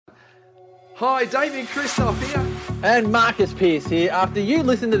Hi, David Christoph here. And Marcus Pearce here. After you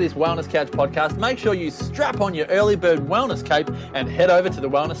listen to this Wellness Couch podcast, make sure you strap on your early bird wellness cape and head over to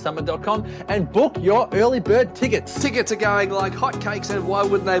thewellnesssummit.com and book your early bird tickets. Tickets are going like hotcakes, and why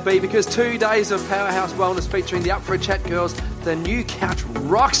wouldn't they be? Because 2 days of Powerhouse Wellness featuring the Up for a Chat girls, the new couch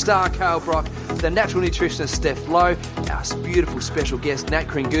rock star Carl Brock, the natural nutritionist Steph Lowe, our beautiful special guest Nat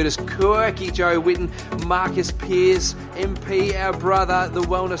Kringoudis, quirky Joe Witten, Marcus Pearce, MP, our brother, the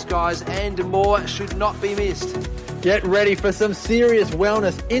wellness guys, and more should not be missed. Get ready for some serious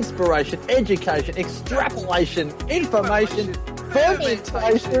wellness, inspiration, education, extrapolation, information,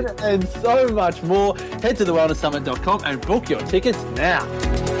 fermentation, and so much more. Head to thewellnesssummit.com and book your tickets now.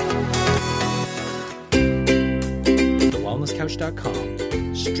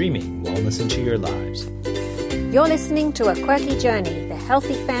 TheWellnessCouch.com, streaming wellness into your lives. You're listening to A Quirky Journey, the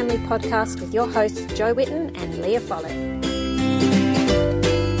Healthy Family Podcast with your hosts Joe Witten and Leah Follett.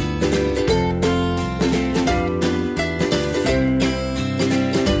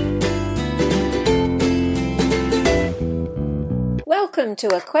 Welcome to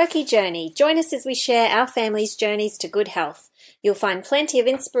A Quirky Journey. Join us as we share our family's journeys to good health. You'll find plenty of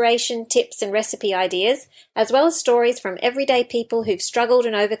inspiration, tips and recipe ideas, as well as stories from everyday people who've struggled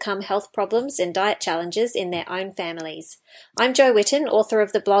and overcome health problems and diet challenges in their own families. I'm Joe Witten, author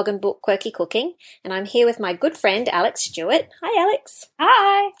of the blog and book Quirky Cooking, and I'm here with my good friend Alexx Stuart. Hi, Alexx.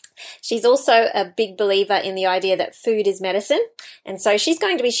 Hi. She's also a big believer in the idea that food is medicine, and so she's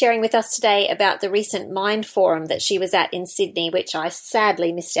going to be sharing with us today about the recent Mind Forum that she was at in Sydney, which I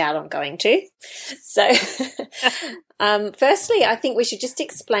sadly missed out on going to. So, firstly, I think we should just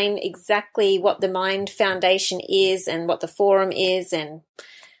explain exactly what the Mind Foundation is and what the forum is, and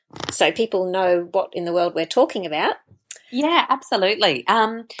so people know what in the world we're talking about. Yeah, absolutely.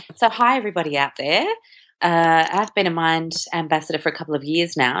 So hi, everybody out there. I've been a Mind ambassador for a couple of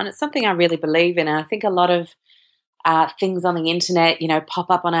years now, and it's something I really believe in. And I think a lot of things on the internet, pop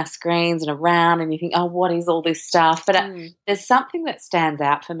up on our screens and around, and you think, oh, what is all this stuff? But there's something that stands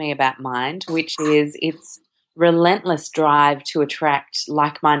out for me about Mind, which is its relentless drive to attract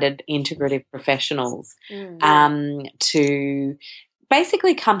like-minded integrative professionals to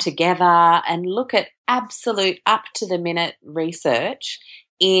basically come together and look at absolute up-to-the-minute research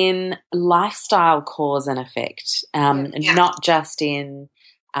in lifestyle cause and effect, not just in,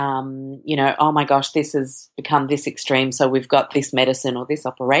 oh my gosh, this has become this extreme, so we've got this medicine or this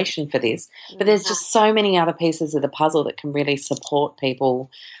operation for this. But there's just so many other pieces of the puzzle that can really support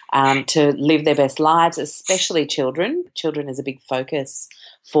people to live their best lives, especially children. Children is a big focus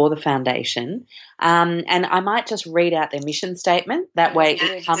for the foundation. And I might just read out their mission statement. That way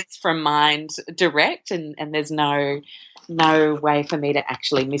it comes from Mind direct, and there's no way for me to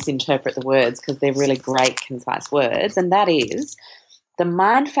actually misinterpret the words because they're really great, concise words. And that is, the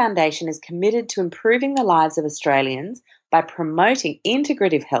Mind Foundation is committed to improving the lives of Australians by promoting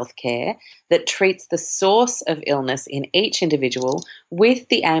integrative healthcare that treats the source of illness in each individual with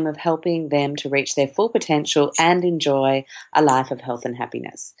the aim of helping them to reach their full potential and enjoy a life of health and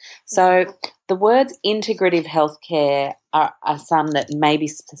happiness. So the words integrative healthcare are some that maybe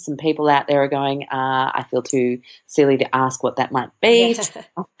some people out there are going, I feel too silly to ask what that might be. Yeah.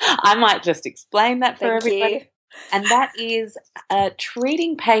 I might just explain that for everybody. You. And that is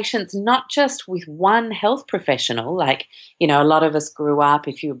treating patients not just with one health professional. Like, a lot of us grew up,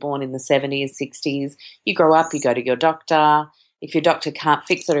 if you were born in the 70s, 60s, you grow up, you go to your doctor. If your doctor can't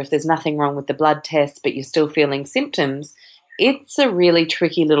fix it, or if there's nothing wrong with the blood test but you're still feeling symptoms, it's a really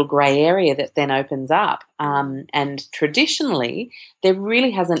tricky little grey area that then opens up. And traditionally, there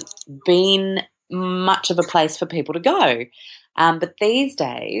really hasn't been much of a place for people to go. But these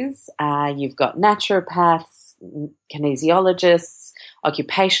days, you've got naturopaths, kinesiologists,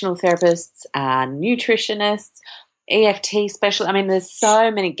 occupational therapists, nutritionists, EFT specialists. I mean, there's so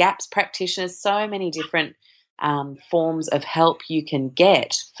many GAPS practitioners, so many different forms of help you can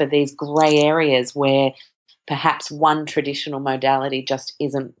get for these grey areas where perhaps one traditional modality just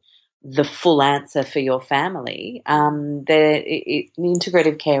isn't the full answer for your family. Integrative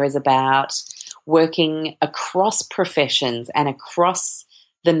care is about working across professions and across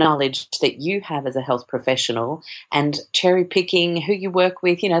the knowledge that you have as a health professional and cherry picking who you work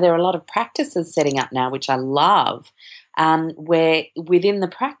with. There are a lot of practices setting up now, which I love, where within the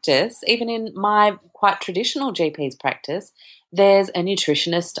practice, even in my quite traditional GP's practice, there's a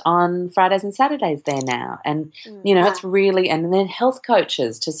nutritionist on Fridays and Saturdays there now. And, it's really, and then health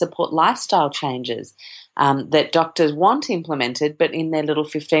coaches to support lifestyle changes that doctors want implemented, but in their little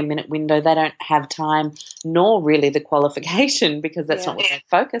 15-minute window, they don't have time nor really the qualification because that's not what they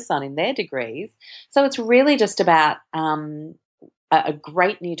focus on in their degrees. So it's really just about a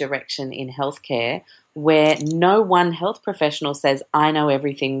great new direction in healthcare where no one health professional says, I know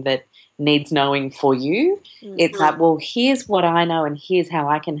everything that needs knowing for you. It's like, well, here's what I know and here's how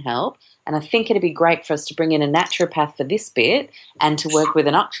I can help. And I think it'd be great for us to bring in a naturopath for this bit and to work with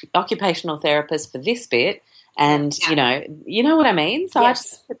an occupational therapist for this bit. And, you know what I mean? So I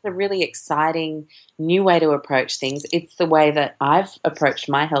just think it's a really exciting new way to approach things. It's the way that I've approached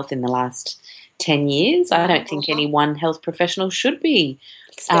my health in the last 10 years. I don't think any one health professional should be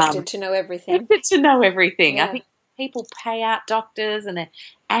expected to know everything. I think people pay out doctors and they're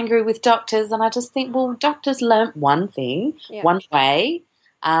angry with doctors. And I just think, well, doctors learnt one thing, one way,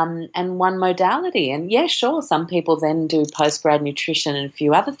 and one modality. And, sure, some people then do postgrad nutrition and a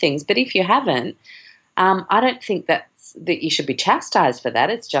few other things. But if you haven't, I don't think that you should be chastised for that.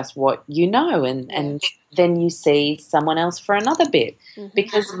 It's just what you know, and then you see someone else for another bit.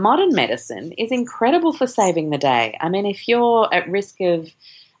 Because modern medicine is incredible for saving the day. I mean, if you're at risk of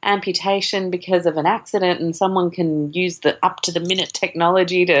amputation because of an accident and someone can use the up-to-the-minute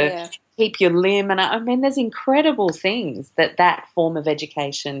technology to keep your limb, and I mean, there's incredible things that form of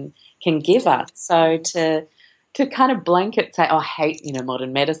education can give us. So to kind of blanket say, oh, I hate,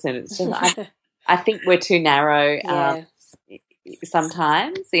 modern medicine, it's just I think we're too narrow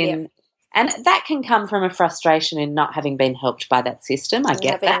sometimes and that can come from a frustration in not having been helped by that system. I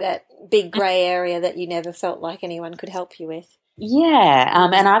get that big grey area that you never felt like anyone could help you with. Yeah,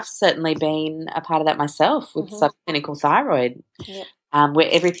 and I've certainly been a part of that myself with subclinical thyroid, where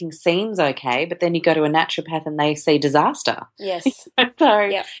everything seems okay, but then you go to a naturopath and they see disaster. Yes.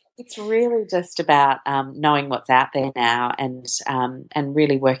 It's really just about knowing what's out there now and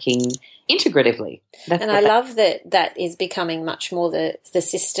really working integratively. I love that is becoming much more the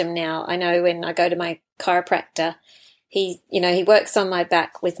system now. I know when I go to my chiropractor, he works on my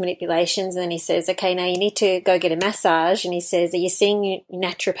back with manipulations, and then he says, okay, now you need to go get a massage. And he says, are you seeing your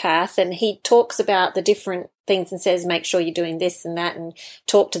naturopath? And he talks about the different things and says, make sure you're doing this and that, and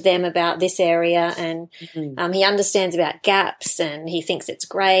talk to them about this area. And he understands about gaps, and he thinks it's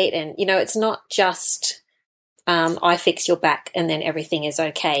great. And, it's not just I fix your back and then everything is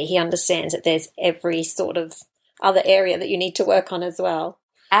okay. He understands that there's every sort of other area that you need to work on as well.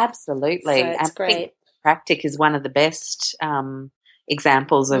 Absolutely. So it's great. Chiropractic is one of the best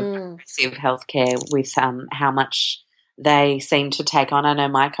examples of progressive healthcare with how much they seem to take on. I know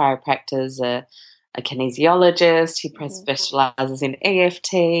my chiropractor's a kinesiologist. He specialises in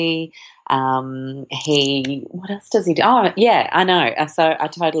EFT. What else does he do? Oh, yeah, I know. So I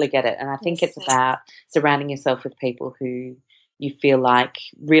totally get it. And I think it's about surrounding yourself with people who you feel like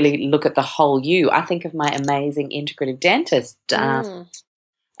really look at the whole you. I think of my amazing integrative dentist, Dr.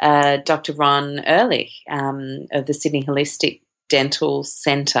 Ron Ehrlich of the Sydney Holistic Dental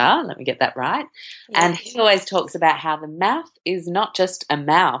Centre. Let me get that right. Yeah. And he always talks about how the mouth is not just a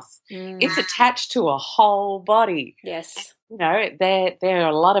mouth. It's attached to a whole body. Yes. There are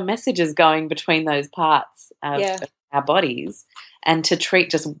a lot of messages going between those parts of our bodies, and to treat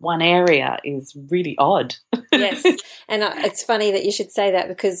just one area is really odd. Yes, and it's funny that you should say that,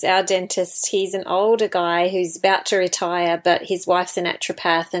 because our dentist, he's an older guy who's about to retire, but his wife's a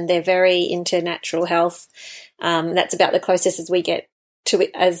naturopath and they're very into natural health. That's about the closest as we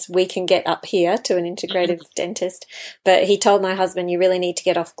can get up here to an integrative dentist. But he told my husband, you really need to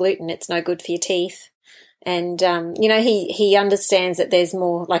get off gluten. It's no good for your teeth. And, he understands that there's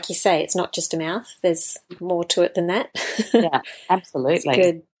more, like you say, it's not just a mouth. There's more to it than that. Yeah, absolutely.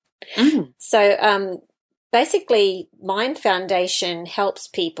 It's good. So basically, Mind Foundation helps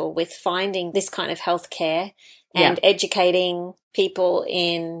people with finding this kind of healthcare and educating people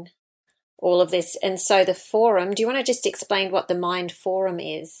in all of this. And so the forum, do you want to just explain what the Mind Forum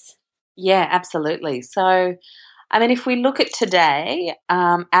is? Yeah, absolutely. So, I mean, if we look at today,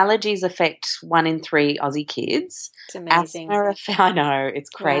 allergies affect 1 in 3 Aussie kids. It's amazing. I know, it's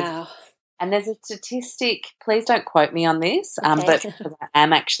crazy. Wow. And there's a statistic, please don't quote me on this, but I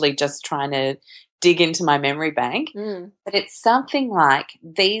am actually just trying to dig into my memory bank. But it's something like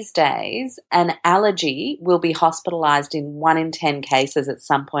these days an allergy will be hospitalised in 1 in 10 cases at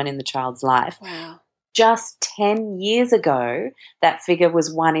some point in the child's life. Wow. Just 10 years ago, that figure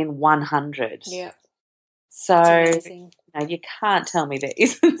was 1 in 100. Yeah. So you can't tell me there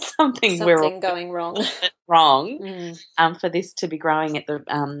isn't something going wrong for this to be growing at the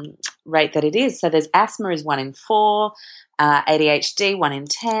rate that it is. So there's asthma is 1 in 4, ADHD 1 in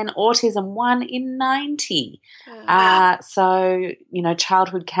 10, autism 1 in 90. So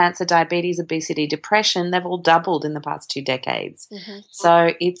childhood cancer, diabetes, obesity, depression, they've all doubled in the past 2 decades.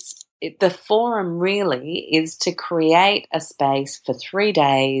 So the forum really is to create a space for 3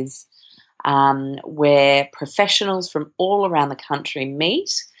 days where professionals from all around the country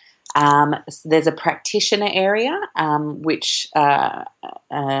meet. There's a practitioner area, which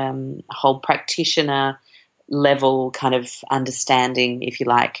hold practitioner level kind of understanding, if you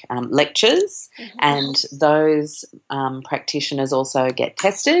like, lectures, and those practitioners also get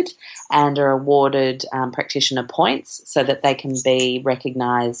tested and are awarded practitioner points so that they can be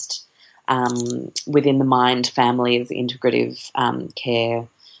recognised within the MINDD family as integrative care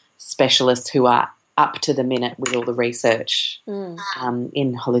specialists who are up to the minute with all the research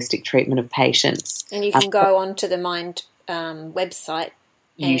in holistic treatment of patients. And you can go onto the Mind website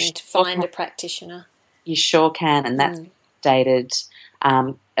and find a practitioner. You sure can, and that's dated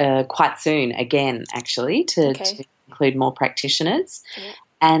quite soon again, actually, to include more practitioners. Yeah.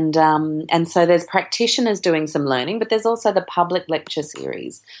 And so there's practitioners doing some learning, but there's also the public lecture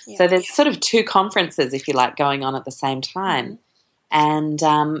series. Yeah. So there's sort of two conferences, if you like, going on at the same time. And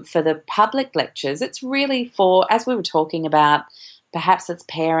for the public lectures, it's really for, as we were talking about, perhaps it's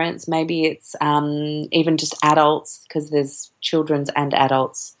parents, maybe it's even just adults, because there's children's and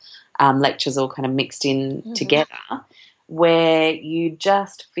adults lectures all kind of mixed in together, where you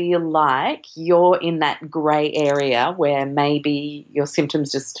just feel like you're in that grey area where maybe your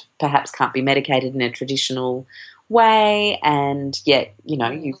symptoms just perhaps can't be medicated in a traditional way, and yet, you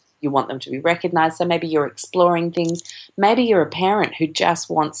know, you want them to be recognised. So maybe you're exploring things. Maybe you're a parent who just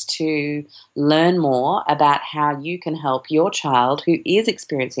wants to learn more about how you can help your child who is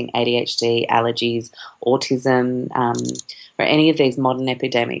experiencing ADHD, allergies, autism, or any of these modern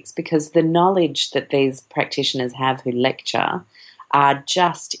epidemics, because the knowledge that these practitioners have who lecture are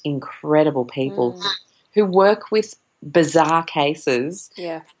just incredible people who work with bizarre cases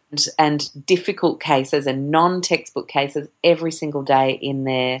and difficult cases and non-textbook cases every single day in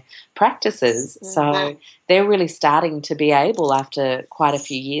their practices. So they're really starting to be able, after quite a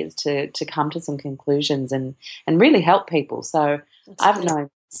few years, to come to some conclusions and really help people. So I've known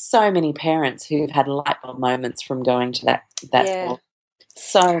so many parents who've had light bulb moments from going to that talk.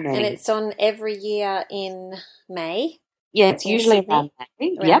 So many. And it's on every year in May. Yeah, it's usually around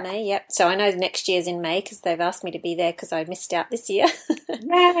May. May. So I know next year's in May because they've asked me to be there because I missed out this year.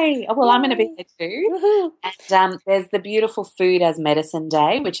 Yay! Well, I'm going to be there too. Woohoo. And there's the beautiful Food as Medicine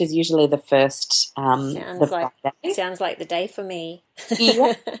Day, which is usually the first Friday. Sounds like the day for me.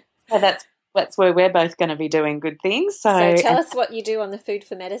 Yeah. So that's where we're both going to be doing good things. So tell us what you do on the Food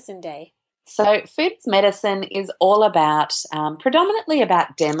for Medicine Day. So Food as Medicine is all about, predominantly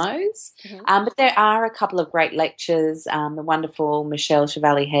about demos, but there are a couple of great lectures. The wonderful Michelle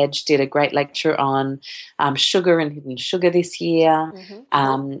Chevalier-Hedge did a great lecture on sugar and hidden sugar this year,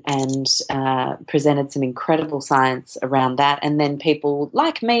 and presented some incredible science around that. And then people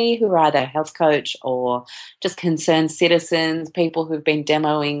like me who are either a health coach or just concerned citizens, people who've been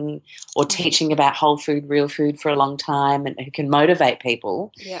demoing or teaching about whole food, real food for a long time and who can motivate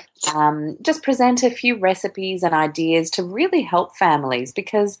people. Yeah. Just present a few recipes and ideas to really help families,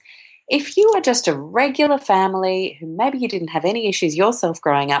 because if you are just a regular family who maybe you didn't have any issues yourself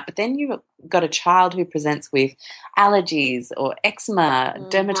growing up, but then you've got a child who presents with allergies or eczema,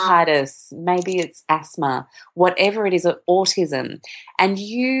 dermatitis, maybe it's asthma, whatever it is, or autism, and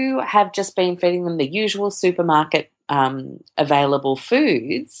you have just been feeding them the usual supermarket available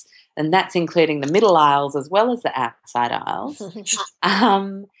foods, and that's including the middle aisles as well as the outside aisles,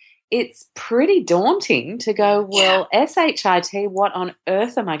 it's pretty daunting to go, well, SHIT, what on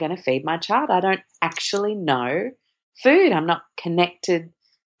earth am I going to feed my child? I don't actually know food. I'm not connected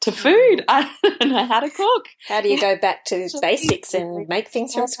to food. I don't know how to cook. How do you go back to basics and make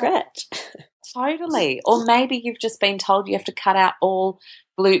things from scratch? Totally. Or maybe you've just been told you have to cut out all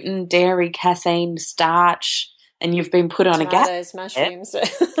gluten, dairy, casein, starch, and you've been put on a gap. Those mushrooms.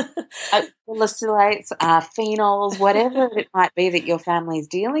 Salicylates, phenols, whatever it might be that your family's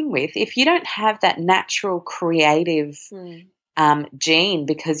dealing with, if you don't have that natural creative gene,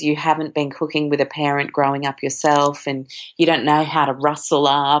 because you haven't been cooking with a parent growing up yourself and you don't know how to rustle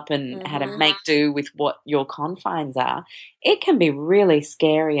up and how to make do with what your confines are, it can be really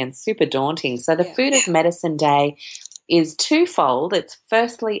scary and super daunting. So the Food as Medicine Day is twofold. It's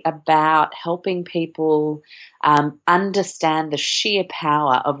firstly about helping people understand the sheer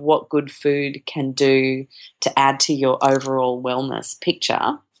power of what good food can do to add to your overall wellness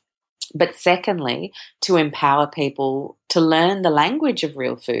picture. But secondly, to empower people to learn the language of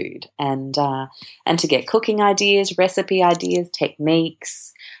real food and to get cooking ideas, recipe ideas,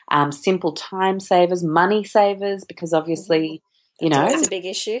 techniques, simple time savers, money savers, because obviously, That's a big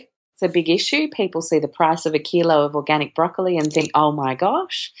issue. a big issue. People see the price of a kilo of organic broccoli and think, oh my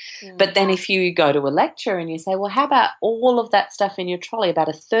gosh. But then if you go to a lecture and you say, well, how about all of that stuff in your trolley? About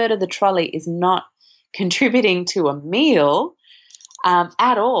a third of the trolley is not contributing to a meal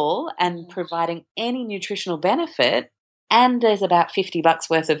at all and providing any nutritional benefit, and there's about $50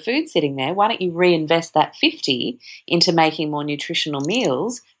 worth of food sitting there. Why don't you reinvest that 50 into making more nutritional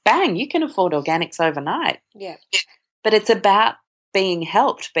meals? Bang, you can afford organics overnight. Yeah. But it's about being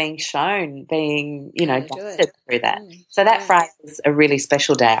helped, being shown, being, guided through that. So that Friday is a really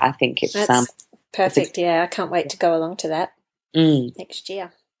special day. I think it's perfect. I can't wait to go along to that next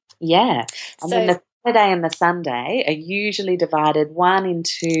year. Yeah. And then the Saturday and the Sunday are usually divided, one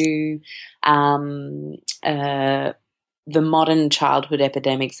into the modern childhood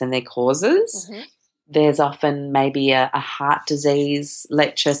epidemics and their causes. There's often maybe a heart disease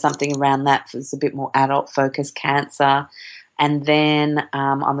lecture, something around that. It's a bit more adult-focused, cancer. And then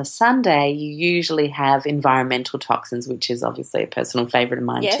on the Sunday, you usually have environmental toxins, which is obviously a personal favourite of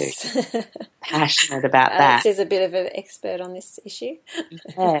mine too. Passionate about that. Alex is a bit of an expert on this issue.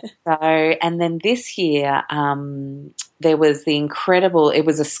 So, and then this year there was it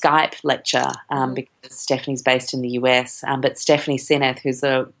was a Skype lecture because Stephanie's based in the US, but Stephanie Seneth, who's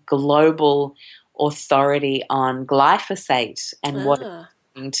a global authority on glyphosate and what it's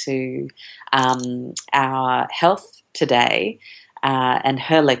doing to our health today, and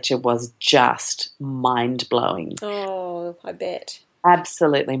her lecture was just mind-blowing. Oh, I bet.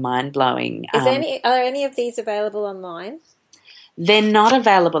 Absolutely mind-blowing. Are any of these available online? They're not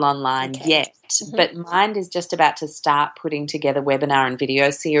available online yet, but MINDD is just about to start putting together webinar and video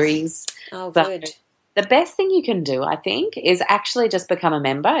series. Oh, good. The best thing you can do, I think, is actually just become a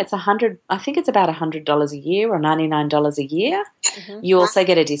member. It's I think it's about $100 a year or $99 a year. You also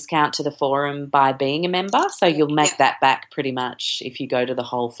get a discount to the forum by being a member, so you'll make that back pretty much if you go to the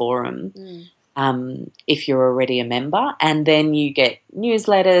whole forum, if you're already a member. And then you get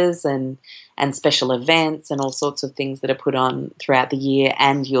newsletters and special events and all sorts of things that are put on throughout the year,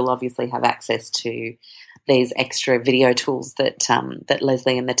 and you'll obviously have access to these extra video tools that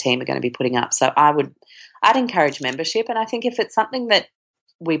Leslie and the team are going to be putting up. So I'd encourage membership, and I think if it's something that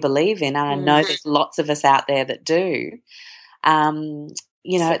we believe in, and I know there's lots of us out there that do,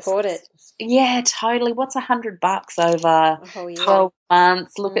 support it. Yeah, totally. What's $100 over 12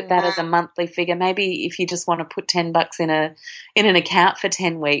 months? Look at that as a monthly figure. Maybe if you just want to put $10 in an account for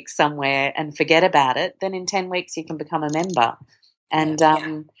 10 weeks somewhere and forget about it, then in 10 weeks you can become a member.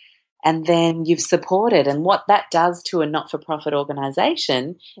 And then you've supported. And what that does to a not-for-profit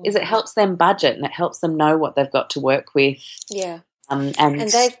organisation is it helps them budget and it helps them know what they've got to work with. Yeah. And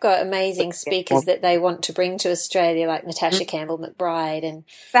they've got amazing speakers that they want to bring to Australia, like Natasha Campbell McBride. And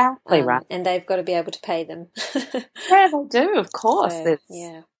exactly right. And they've got to be able to pay them. Yeah, they do, of course. So,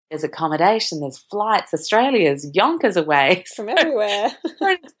 there's accommodation, there's flights. Australia's yonkers away. From everywhere. It's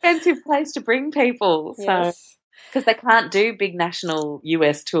an expensive place to bring people. So. Because they can't do big national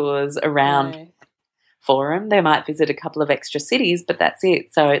US tours around forum. They might visit a couple of extra cities, but that's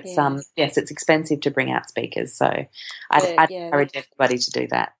it. So it's it's expensive to bring out speakers. So I'd encourage everybody to do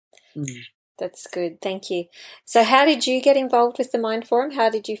that. That's good. Thank you. So how did you get involved with the Mind Forum? How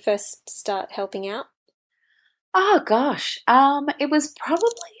did you first start helping out? Oh, gosh. It was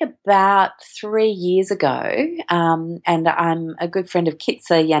probably about 3 years ago, and I'm a good friend of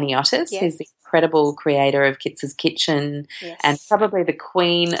Kitsa Yaniotis, who's the incredible creator of Kitsa's Kitchen and probably the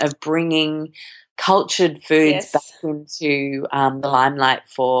queen of bringing cultured foods back into the limelight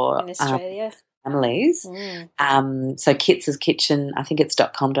for in Australia. Families. So Kitsa's Kitchen, I think it's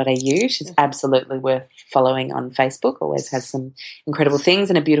 .com.au. She's absolutely worth following on Facebook. Always has some incredible things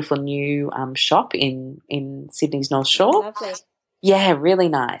and a beautiful new shop in Sydney's North Shore. Lovely. Yeah, really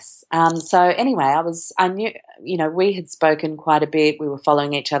nice. So anyway, I knew, we had spoken quite a bit. We were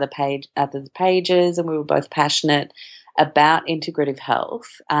following each other's pages, and we were both passionate about integrative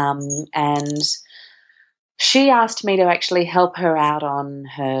health. And she asked me to actually help her out on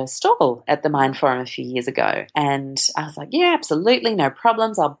her stall at the Mind Forum a few years ago. And I was like, yeah, absolutely, no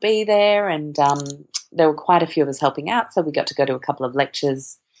problems. I'll be there. And there were quite a few of us helping out, so we got to go to a couple of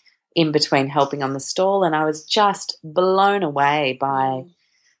lectures in between helping on the stall, and I was just blown away by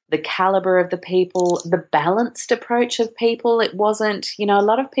the caliber of the people, the balanced approach of people. It wasn't, a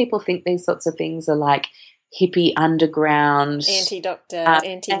lot of people think these sorts of things are like hippie underground. Anti-doctor,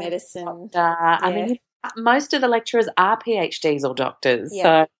 anti-medicine. I mean, most of the lecturers are PhDs or doctors,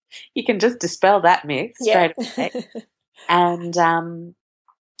 so you can just dispel that myth straight away.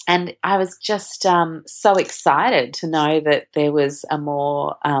 And I was just so excited to know that there was a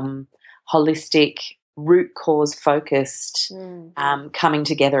more holistic root cause focused coming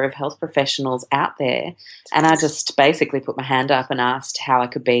together of health professionals out there, and I just basically put my hand up and asked how I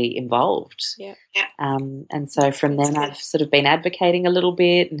could be involved. Yeah. And so from then I've sort of been advocating a little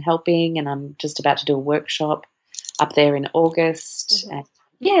bit and helping, and I'm just about to do a workshop up there in August. And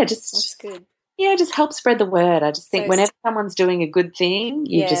That's good. Just help spread the word. I just think whenever someone's doing a good thing,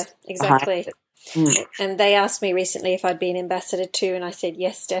 you just exactly. And they asked me recently if I'd be an ambassador too, and I said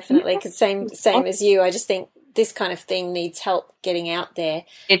yes, definitely, because same as you. I just think this kind of thing needs help getting out there.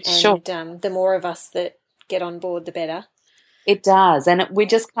 The more of us that get on board, the better. It does, and we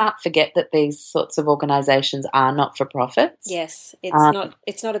just can't forget that these sorts of organisations are not-for-profits. Yes,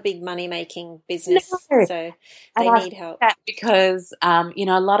 it's not a big money-making business, so they need help. Because a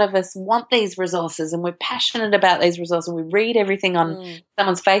lot of us want these resources, and we're passionate about these resources. We read everything on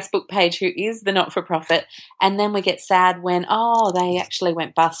someone's Facebook page who is the not-for-profit, and then we get sad when they actually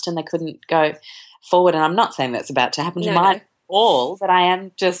went bust and they couldn't go forward. And I'm not saying that's about to happen to mine. All, but I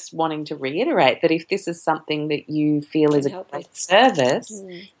am just wanting to reiterate that if this is something that you feel is a great service,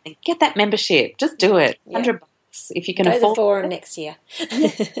 then get that membership. Just do it. $100 if you can afford. Go to the forum next year.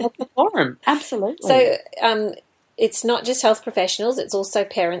 The forum, absolutely. So it's not just health professionals; it's also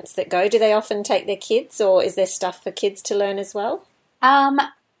parents that go. Do they often take their kids, or is there stuff for kids to learn as well?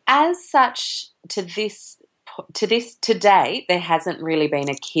 As such, to date, there hasn't really been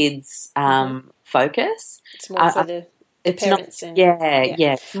a kids focus. It's more for the parents.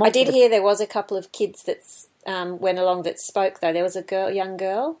 I did hear there was a couple of kids that went along that spoke, though. There was a young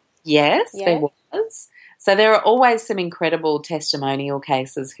girl. Yes, there was. So there are always some incredible testimonial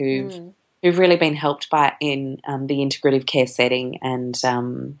cases who've really been helped in the integrative care setting, and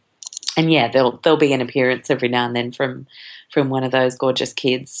there'll be an appearance every now and then from one of those gorgeous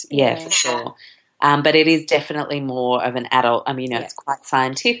kids. Yeah, for sure. But it is definitely more of an adult. I mean, it's quite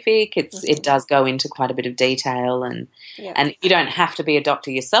scientific. It does go into quite a bit of detail, and you don't have to be a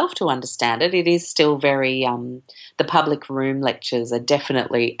doctor yourself to understand it. It is still very the public room lectures are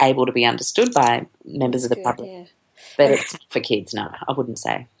definitely able to be understood by members of the public. Yeah. But it's not for kids. No, I wouldn't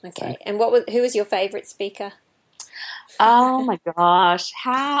say. Okay. So. And who was your favourite speaker? Oh my gosh!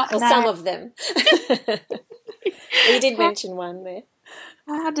 Some of them. You did mention one there.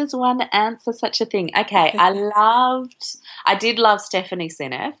 How does one answer such a thing? Okay, I did love Stephanie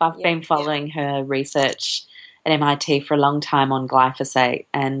Seneff. I've been following her research at MIT for a long time on glyphosate,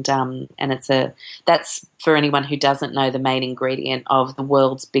 and that's for anyone who doesn't know, the main ingredient of the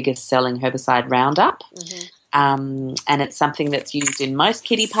world's biggest selling herbicide Roundup. And it's something that's used in most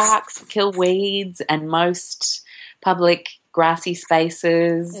kiddie parks to kill weeds and most public grassy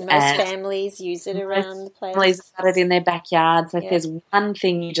spaces. And most families use it around the place. Families have it in their backyard. So if there's one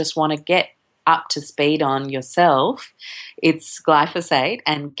thing you just want to get up to speed on yourself, it's glyphosate,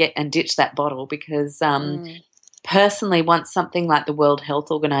 and ditch that bottle, because personally, once something like the World Health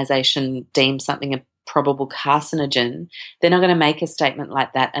Organization deems something a probable carcinogen, they're not going to make a statement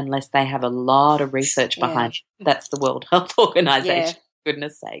like that unless they have a lot of research behind it. That's the World Health Organization.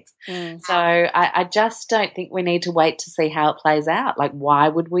 Goodness sakes. So I just don't think we need to wait to see how it plays out. Like, why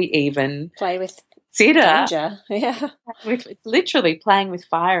would we even play with danger? Yeah. It's literally playing with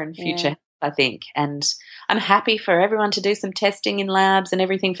fire in future, I think. And I'm happy for everyone to do some testing in labs and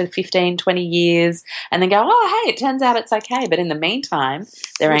everything for 15, 20 years and then go, hey, it turns out it's okay. But in the meantime,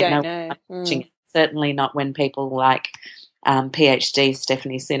 there ain't no watching it. Certainly not when people like PhD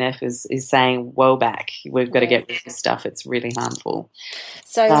Stephanie Seneff is saying, "Whoa, back! We've got to get rid of this stuff. It's really harmful."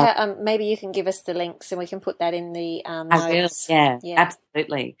 So maybe you can give us the links and we can put that in the notes. I will. Yeah,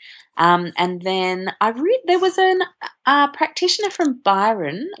 absolutely. And then there was a practitioner from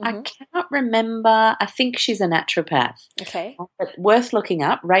Byron. I cannot remember. I think she's a naturopath. Okay, but worth looking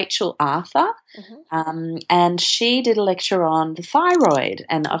up. Rachel Arthur, and she did a lecture on the thyroid,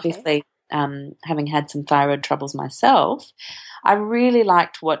 and obviously. Having had some thyroid troubles myself, I really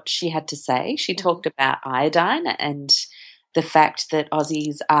liked what she had to say. She talked about iodine and the fact that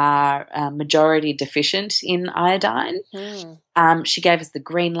Aussies are majority deficient in iodine. She gave us the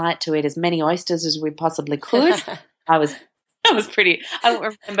green light to eat as many oysters as we possibly could. I was pretty. I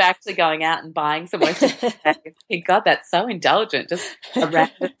don't remember actually going out and buying some oysters. Thank God, that's so indulgent. Just a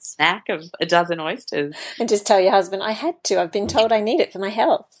random snack of a dozen oysters. And just tell your husband, I had to. I've been told I need it for my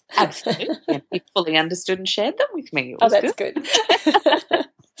health. Absolutely. And he fully understood and shared them with me. That's good.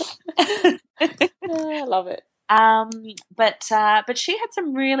 I love it. But she had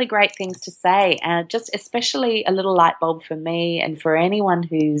some really great things to say, and just especially a little light bulb for me and for anyone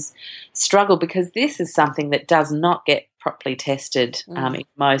who's struggled, because this is something that does not get properly tested in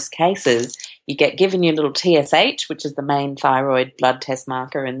most cases. you get given your little TSH, which is the main thyroid blood test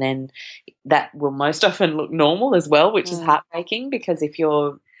marker, and then that will most often look normal as well, which is heartbreaking, because if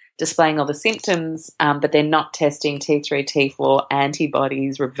you're displaying all the symptoms, but they're not testing T3, T4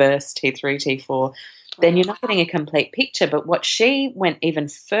 antibodies, reverse T3, T4, then you're not getting a complete picture. But what she went even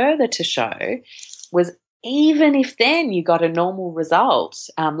further to show was even if then you got a normal result,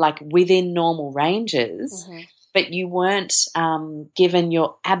 like within normal ranges, but you weren't given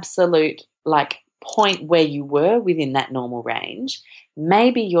your absolute like point where you were within that normal range,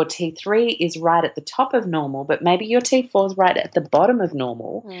 maybe your T3 is right at the top of normal, but maybe your T4 is right at the bottom of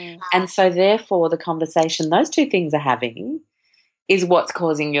normal. And so therefore the conversation those two things are having is what's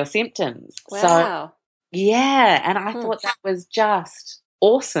causing your symptoms. Wow. So, yeah, and I thought that was just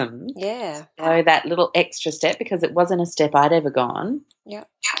awesome. Yeah. So that little extra step, because it wasn't a step I'd ever gone. Yeah.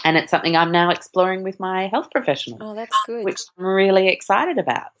 And it's something I'm now exploring with my health professional. Oh, that's good. Which I'm really excited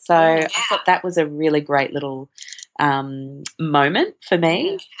about. So I thought that was a really great little moment for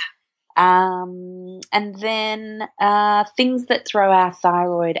me. And then things that throw our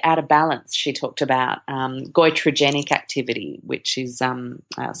thyroid out of balance, she talked about goitrogenic activity, which is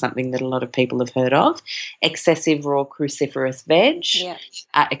something that a lot of people have heard of, excessive raw cruciferous veg,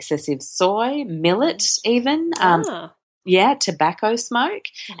 excessive soy, millet even, tobacco smoke.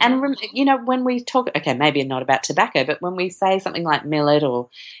 And, when we talk, okay, maybe not about tobacco, but when we say something like millet or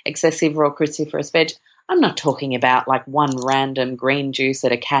excessive raw cruciferous veg, I'm not talking about like one random green juice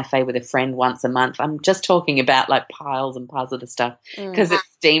at a cafe with a friend once a month. I'm just talking about like piles and piles of the stuff, because it's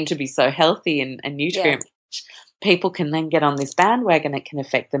deemed to be so healthy and nutrient rich. People can then get on this bandwagon. It can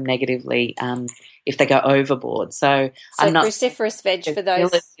affect them negatively if they go overboard. So I'm not cruciferous veg for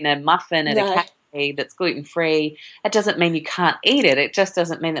those in a muffin at a cafe that's gluten-free. It doesn't mean you can't eat it. It just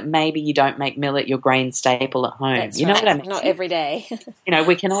doesn't mean that maybe you don't make millet your grain staple at home. That's know what I mean? Not every day.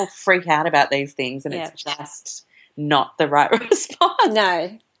 We can all freak out about these things, and it's just not the right response.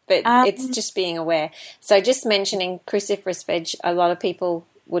 No, but it's just being aware. So just mentioning cruciferous veg, a lot of people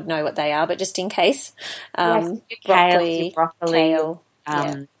would know what they are, but just in case, broccoli, kale,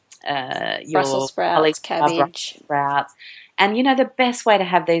 Brussels sprouts, cabbage. Sprouts. And, the best way to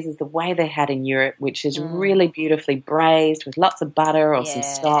have these is the way they're had in Europe, which is really beautifully braised with lots of butter or some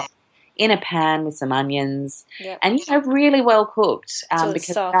stock in a pan with some onions and, really well cooked. Because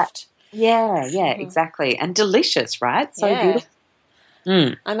soft. Exactly. And delicious, right? So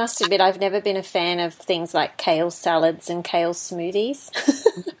beautiful. I must admit, I've never been a fan of things like kale salads and kale smoothies.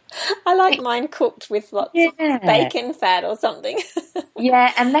 I like mine cooked with lots of bacon fat or something.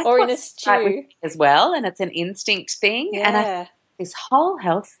 And that's or in a stew as well, and it's an instinct thing. And this whole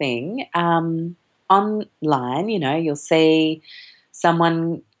health thing online, you'll see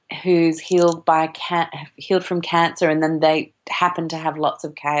someone who's healed from cancer, and then they happen to have lots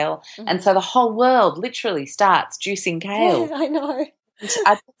of kale, and so the whole world literally starts juicing kale. Yeah, I know.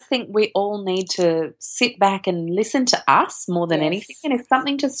 I just think we all need to sit back and listen to us more than anything. And if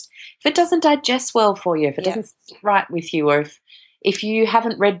something if it doesn't digest well for you, if it doesn't sit right with you, or if you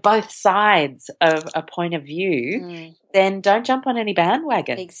haven't read both sides of a point of view, then don't jump on any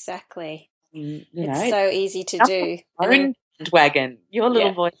bandwagon. Exactly. It's so easy to do. Bandwagon. Your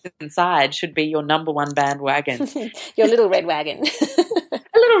little voice inside should be your number one bandwagon. Your little red wagon.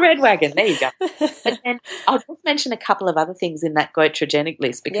 A little red wagon. There you go. But then I'll just mention a couple of other things in that goitrogenic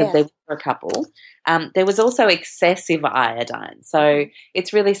list, because there were a couple. There was also excessive iodine. So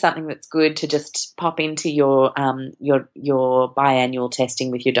it's really something that's good to just pop into your biannual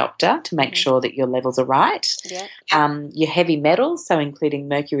testing with your doctor to make sure that your levels are right. Your heavy metals, so including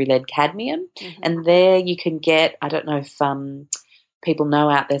mercury, lead, cadmium. And there you can get, I don't know if people know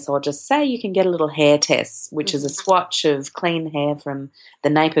out there, so I'll just say you can get a little hair test, which is a swatch of clean hair from the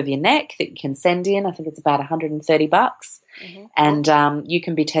nape of your neck that you can send in. I think it's about $130. And you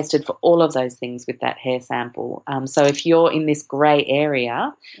can be tested for all of those things with that hair sample. So if you're in this grey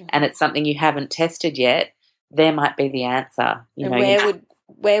area and it's something you haven't tested yet, there might be the answer.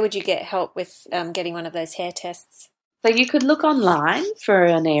 Where would you get help with getting one of those hair tests? So you could look online for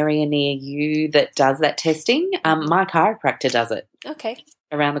an area near you that does that testing. My chiropractor does it. Okay.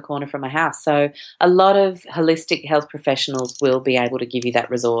 Around the corner from my house. So a lot of holistic health professionals will be able to give you that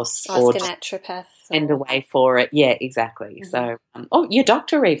resource. Or a naturopath. Send a way for it. Yeah, exactly. So, your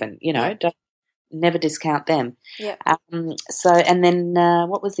doctor even, don't never discount them. Yeah. And then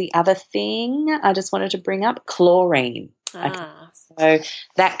what was the other thing I just wanted to bring up? Chlorine. Okay. So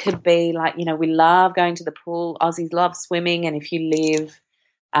that could be like, we love going to the pool. Aussies love swimming, and if you live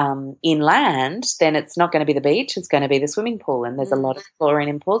inland, then it's not going to be the beach, it's going to be the swimming pool, and there's a lot of chlorine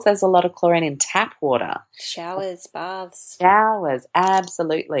in pools. There's a lot of chlorine in tap water. Showers, baths. Showers,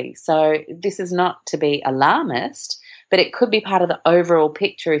 absolutely. So this is not to be alarmist, but it could be part of the overall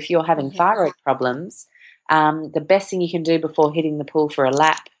picture. If you're having thyroid problems, the best thing you can do before hitting the pool for a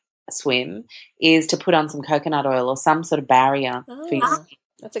lap swim is to put on some coconut oil or some sort of barrier for your skin.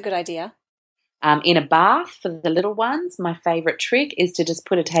 That's a good idea. In a bath, for the little ones, my favourite trick is to just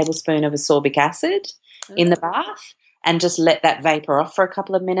put a tablespoon of ascorbic acid in the bath and just let that vapour off for a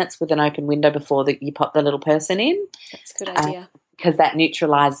couple of minutes with an open window before you pop the little person in. That's a good idea. Because that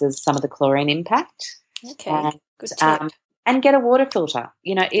neutralises some of the chlorine impact. Okay, good tip. And get a water filter.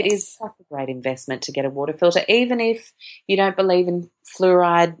 You know, it is such a great investment to get a water filter, even if you don't believe in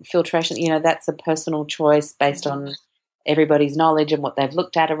fluoride filtration. You know, that's a personal choice based on everybody's knowledge and what they've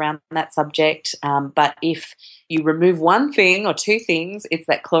looked at around that subject. But if you remove one thing or two things, it's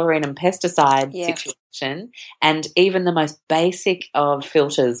that chlorine and pesticide situation. And even the most basic of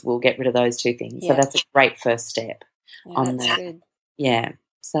filters will get rid of those two things. So that's a great first step on that. Good. Yeah.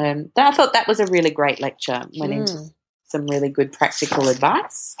 So I thought that was a really great lecture. Went into some really good practical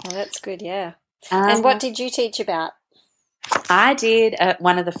advice. Oh, that's good, yeah. And what did you teach about? I did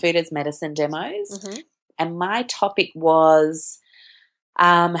one of the Food as Medicine demos, and my topic was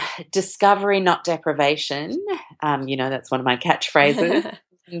discovery, not deprivation. You know, that's one of my catchphrases,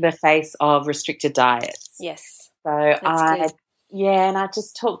 in the face of restricted diets. Yes. So that's good. Yeah, and I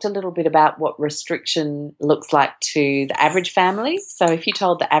just talked a little bit about what restriction looks like to the average family. So if you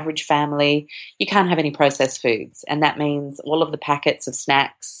told the average family you can't have any processed foods, and that means all of the packets of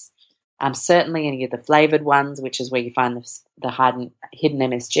snacks, certainly any of the flavoured ones, which is where you find the hidden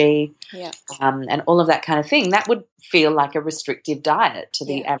MSG, and all of that kind of thing, that would feel like a restrictive diet to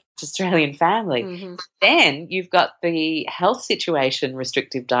the average Australian family. Then you've got the health situation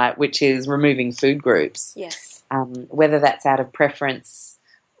restrictive diet, which is removing food groups. Yes. Whether that's out of preference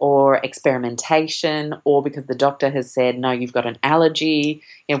or experimentation, or because the doctor has said, no, you've got an allergy,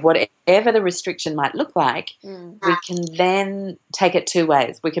 you know, whatever the restriction might look like, we can then take it two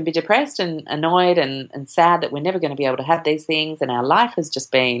ways. We can be depressed and annoyed and sad that we're never going to be able to have these things, and our life has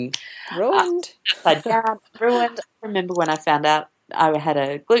just been ruined. Upside down, ruined. I remember when I found out I had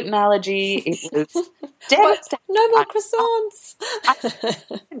a gluten allergy. It was devastating. No more croissants.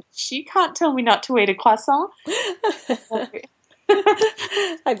 You can't tell me not to eat a croissant.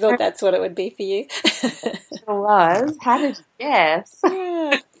 I thought that's what it would be for you. It was. How did you guess?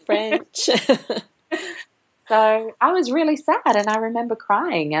 Yeah, French. So I was really sad, and I remember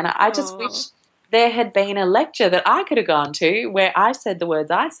crying, and I just wish there had been a lecture that I could have gone to where I said the words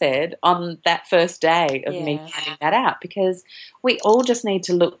I said on that first day of me finding that out, because we all just need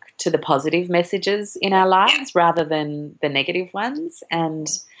to look to the positive messages in our lives rather than the negative ones. And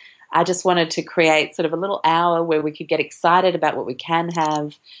I just wanted to create sort of a little hour where we could get excited about what we can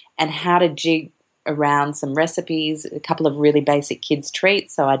have and how to jig around some recipes, a couple of really basic kids'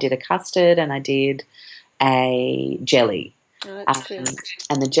 treats. So I did a custard and I did a jelly. Oh, that's good.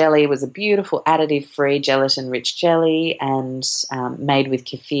 And the jelly was a beautiful additive-free gelatin-rich jelly, and made with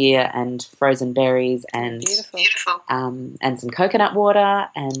kefir and frozen berries and and some coconut water.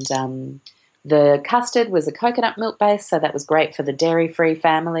 And the custard was a coconut milk base, so that was great for the dairy-free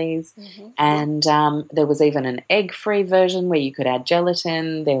families. And there was even an egg-free version where you could add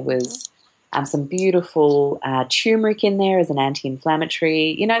gelatin. There was some beautiful turmeric in there as an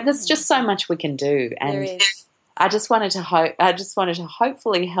anti-inflammatory. You know, there's just so much we can do. And there is. I just wanted to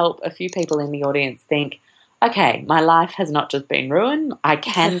hopefully help a few people in the audience think, okay, my life has not just been ruined. I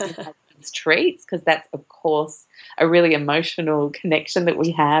can have these treats, because that's, of course, a really emotional connection that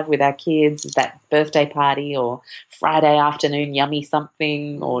we have with our kids, that birthday party or Friday afternoon yummy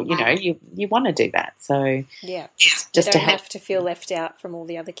something, or, you know, you want to do that. So yeah, just they to don't have to feel left out from all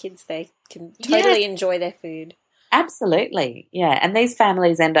the other kids. They can totally enjoy their food. Absolutely, yeah. And these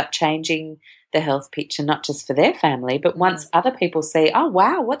families end up changing the health picture, not just for their family, but once other people see, oh,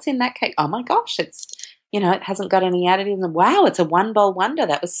 wow, what's in that cake? Oh, my gosh, it's, you know, it hasn't got any additives. And wow, it's a one-bowl wonder.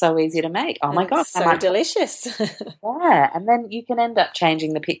 That was so easy to make. Oh, my gosh. So delicious. Yeah, and then you can end up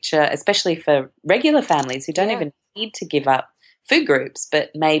changing the picture, especially for regular families who don't even need to give up food groups,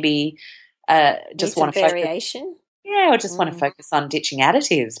 but maybe just want to variation. Or just want to focus on ditching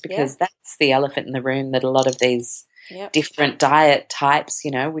additives, because that's the elephant in the room that a lot of these different diet types,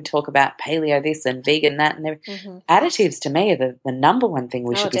 you know, we talk about paleo this and vegan that, and additives to me are the number one thing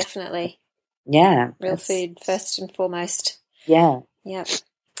we should be definitely. Yeah. Real food first and foremost. Yeah. Yeah.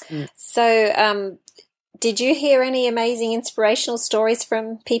 So did you hear any amazing inspirational stories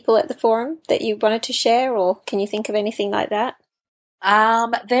from people at the forum that you wanted to share, or can you think of anything like that?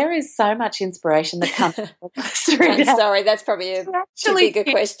 There is so much inspiration that comes through. I'm sorry, that's probably too big a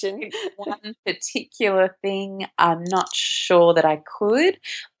question. One particular thing, I'm not sure that I could,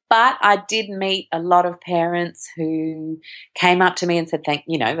 but I did meet a lot of parents who came up to me and said, they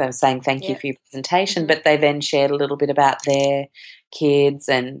were saying thank you for your presentation, but they then shared a little bit about their kids,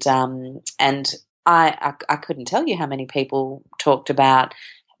 and I couldn't tell you how many people talked about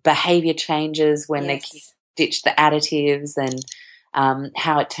behaviour changes when their kids ditched the additives, and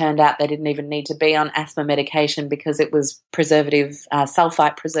how it turned out they didn't even need to be on asthma medication because it was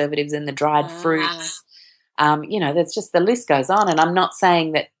sulfite preservatives in the dried fruits. There's just, the list goes on, and I'm not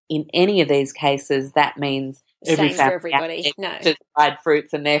saying that in any of these cases that means same for everybody. No, dried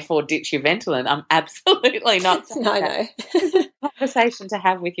fruits and therefore ditch your Ventolin. I'm absolutely not saying no. It's a conversation to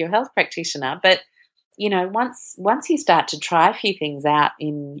have with your health practitioner, but once you start to try a few things out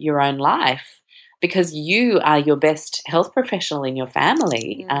in your own life, because you are your best health professional in your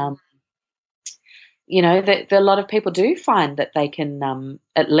family, that a lot of people do find that they can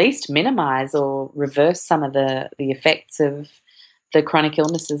at least minimise or reverse some of the effects of the chronic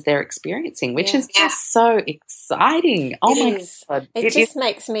illnesses they're experiencing, which is just so exciting. Oh, my God. It just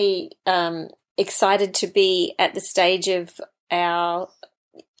makes me excited to be at the stage of our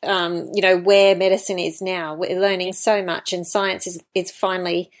where medicine is now. We're learning so much, and science is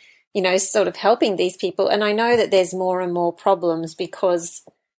finally, sort of helping these people. And I know that there's more and more problems because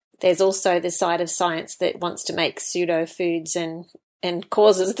there's also the side of science that wants to make pseudo foods and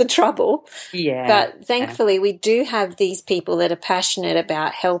causes the trouble. Yeah. But thankfully we do have these people that are passionate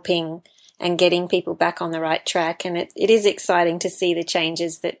about helping and getting people back on the right track. And it is exciting to see the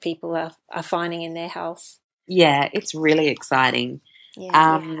changes that people are finding in their health. Yeah, it's really exciting.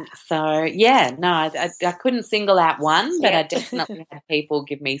 I couldn't single out one, but I definitely had people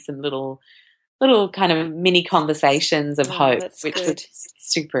give me some little kind of mini conversations of hope, which was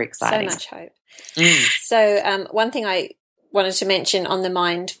super exciting. So much hope. So one thing I wanted to mention on the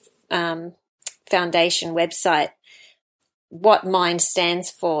MIND Foundation website, what MIND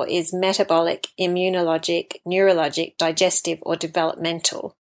stands for is metabolic, immunologic, neurologic, digestive, or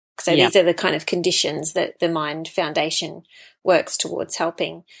developmental. So these are the kind of conditions that the MIND Foundation works towards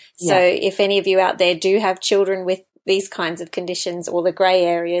helping. So if any of you out there do have children with these kinds of conditions, or the grey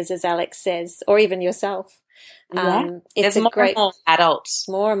areas, as Alexx says, or even yourself, it's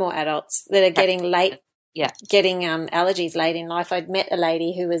more and more adults that are getting allergies late in life. I'd met a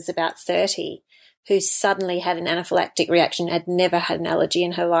lady who was about 30 who suddenly had an anaphylactic reaction, had never had an allergy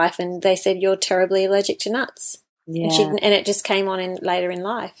in her life, and they said, "You're terribly allergic to nuts." And it just came on later in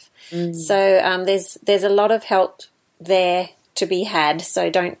life. So there's a lot of help there to be had, so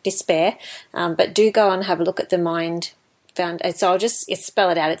don't despair, but do go and have a look at the MIND Foundation. So I'll just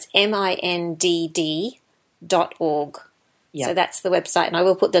spell it out. It's MINDD.org. So that's the website, and I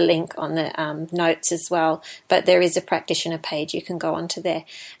will put the link on the notes as well, but there is a practitioner page you can go onto there.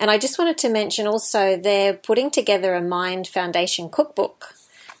 And I just wanted to mention also they're putting together a MIND Foundation cookbook.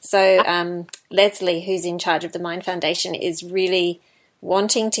 So Leslie, who's in charge of the MIND Foundation, is really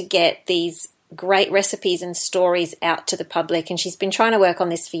wanting to get these great recipes and stories out to the public, and she's been trying to work on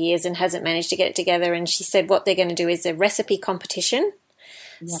this for years and hasn't managed to get it together. And she said what they're going to do is a recipe competition.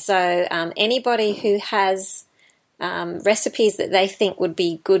 So anybody who has recipes that they think would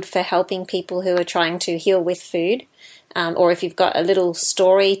be good for helping people who are trying to heal with food, or if you've got a little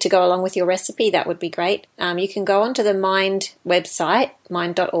story to go along with your recipe, that would be great. You can go onto the MIND website,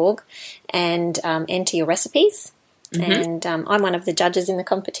 mind.org, and enter your recipes. And I'm one of the judges in the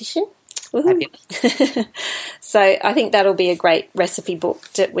competition. So I think that'll be a great recipe book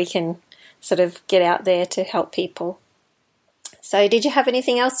that we can sort of get out there to help people. So did you have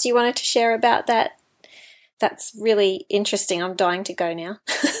anything else you wanted to share about that? That's really interesting. I'm dying to go now.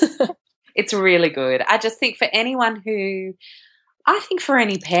 It's really good. I just think for any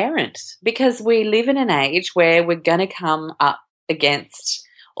parent, because we live in an age where we're going to come up against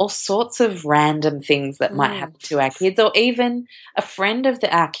all sorts of random things that might happen to our kids, or even a friend of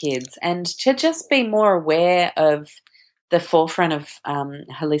our kids, and to just be more aware of the forefront of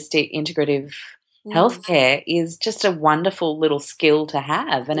holistic integrative healthcare is just a wonderful little skill to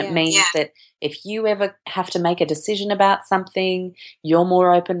have. And it means that if you ever have to make a decision about something, you're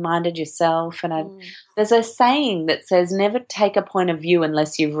more open-minded yourself. And there's a saying that says, never take a point of view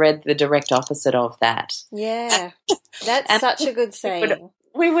unless you've read the direct opposite of that. Yeah, that's such a good saying.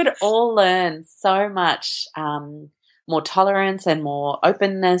 We would all learn so much more tolerance and more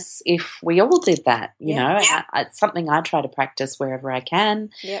openness if we all did that, you know. And it's something I try to practice wherever I can.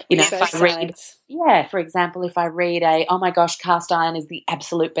 Yep, you know, if I read, for example, if I read oh my gosh, cast iron is the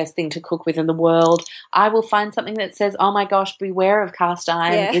absolute best thing to cook with in the world, I will find something that says, oh my gosh, beware of cast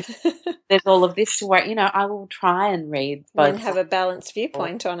iron. There's all of this to worry. You know, I will try and read both. And have a balanced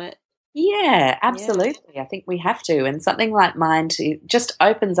viewpoint on it. Yeah, absolutely. I think we have to. And something like MINDD just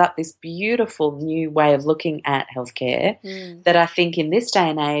opens up this beautiful new way of looking at healthcare that I think in this day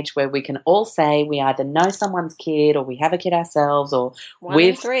and age where we can all say we either know someone's kid or we have a kid ourselves or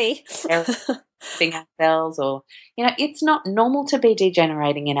we've 3 ourselves, or, you know, it's not normal to be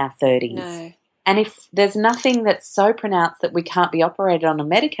degenerating in our 30s. No. And if there's nothing that's so pronounced that we can't be operated on or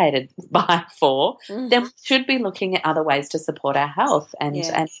medicated for, then we should be looking at other ways to support our health and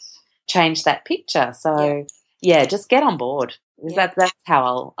change that picture. So, just get on board. That's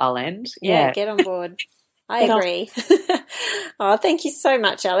how I'll end. Yeah, get on board. I agree. Oh, thank you so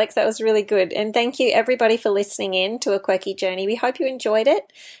much, Alexx. That was really good. And thank you, everybody, for listening in to A Quirky Journey. We hope you enjoyed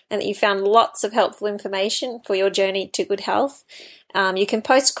it and that you found lots of helpful information for your journey to good health. You can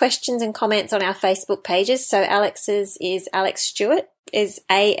post questions and comments on our Facebook pages. So Alexx's is Alexx Stuart, is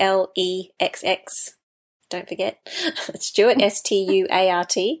ALEXX. Don't forget. It's Stuart,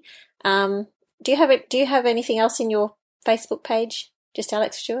 STUART. Do you have anything else in your Facebook page? Just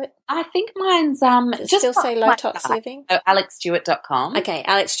Alexx Stuart? I think mine's just still say Low Tox Living. So AlexxStuart.com. Okay,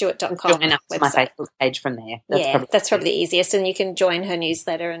 AlexxStuart.com. Join up to my Facebook page from there. That's probably the easiest. And you can join her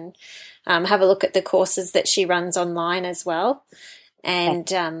newsletter and have a look at the courses that she runs online as well. And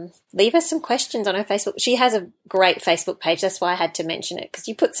leave us some questions on her Facebook. She has a great Facebook page. That's why I had to mention it, because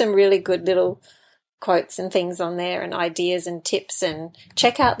you put some really good little quotes and things on there and ideas and tips, and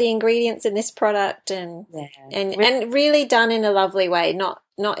check out the ingredients in this product and really done in a lovely way, not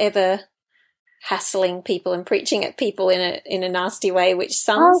ever hassling people and preaching at people in a nasty way, which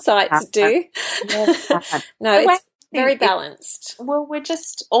some sites do. No, it's very balanced. Well, we're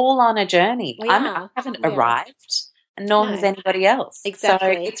just all on a journey. I haven't arrived, and nor has anybody else.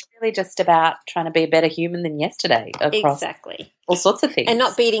 Exactly. So it's really just about trying to be a better human than yesterday across all sorts of things. And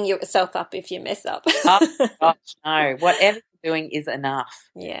not beating yourself up if you mess up. Oh, gosh, no. Whatever you're doing is enough.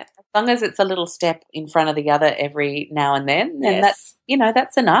 Yeah. As long as it's a little step in front of the other every now and then, that's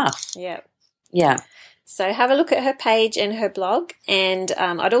enough. Yeah. Yeah. So have a look at her page and her blog. And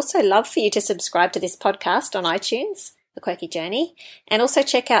I'd also love for you to subscribe to this podcast on iTunes, The Quirky Journey, and also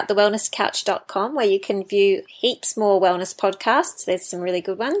check out thewellnesscouch.com, where you can view heaps more wellness podcasts. There's some really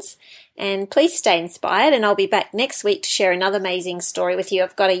good ones. And please stay inspired, and I'll be back next week to share another amazing story with you.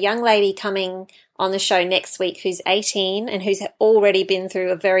 I've got a young lady coming on the show next week who's 18 and who's already been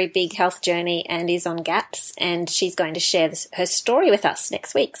through a very big health journey and is on GAPS, and she's going to share her story with us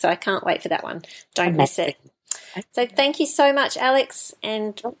next week. So I can't wait for that one. Don't miss it. So thank you so much, Alexx,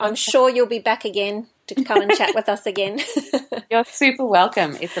 and I'm sure you'll be back again to come and chat with us again. You're super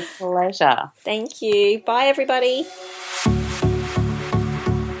welcome. It's a pleasure. Thank you. Bye, everybody.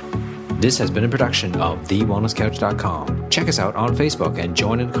 This has been a production of TheWellnessCouch.com. Check us out on Facebook and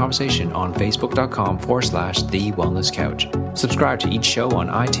join in the conversation on Facebook.com/The Wellness Couch. Subscribe to each show on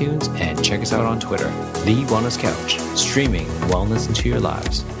iTunes and check us out on Twitter. The Wellness Couch, streaming wellness into your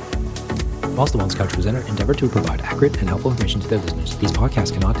lives. Whilst the Wellness Couch presenter endeavor to provide accurate and helpful information to their listeners, these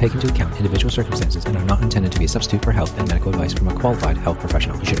podcasts cannot take into account individual circumstances and are not intended to be a substitute for health and medical advice from a qualified health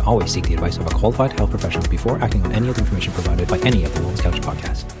professional. You should always seek the advice of a qualified health professional before acting on any of the information provided by any of the Wellness Couch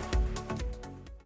podcasts.